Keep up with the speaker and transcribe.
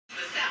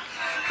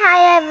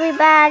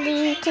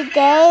everybody,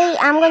 today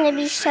I'm going to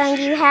be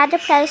showing you how to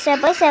play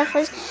Subway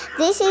Surfers.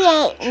 This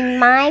ain't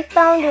my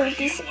phone,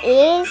 this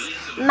is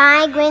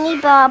my Granny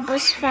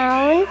Barbara's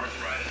phone.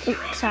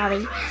 Oops,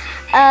 sorry.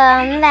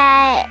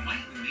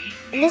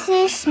 This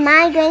is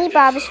my Granny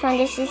Barbara's phone,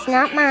 this is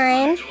not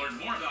mine.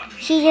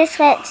 She just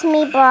lets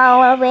me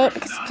borrow it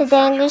because today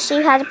I'm going to show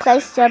you how to play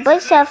Subway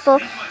Surfer.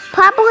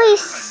 Probably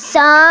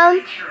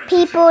some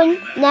people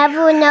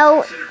never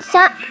know,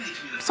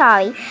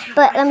 sorry,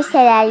 but let me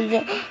say that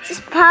again.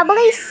 Just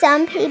probably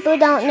some people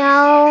don't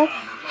know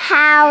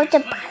how to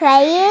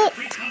play it,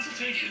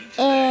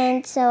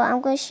 and so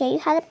I'm going to show you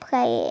how to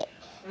play it.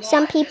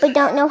 Some people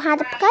don't know how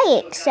to play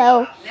it,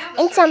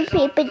 and some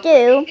people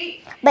do.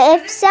 But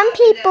if some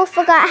people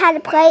forgot how to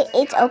play,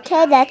 it's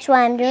okay. That's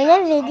why I'm doing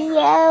a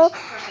video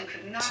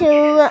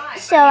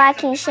so I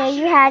can show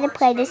you how to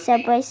play the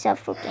Subway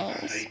Surfer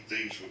games.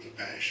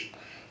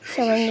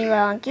 So when you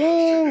log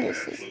in,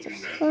 this is the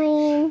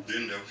screen.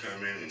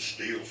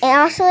 And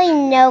also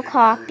no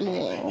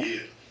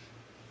copying.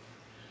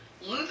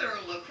 Luther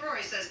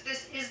LaCroix says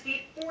this is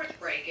the 4th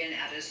break-in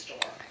at his store.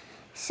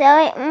 So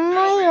I'm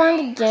on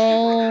the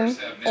game,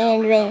 and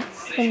when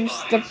you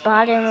see the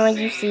bottom, when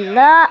you see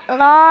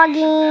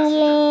logging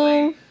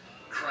in,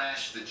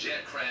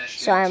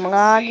 so I'm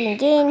logging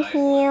in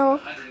here.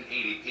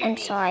 I'm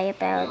sorry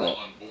about it.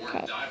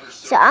 Okay,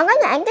 so I'm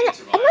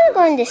gonna go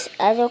on this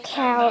other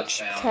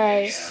couch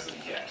because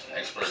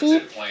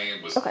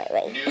okay,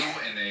 wait.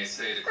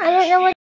 I don't know what.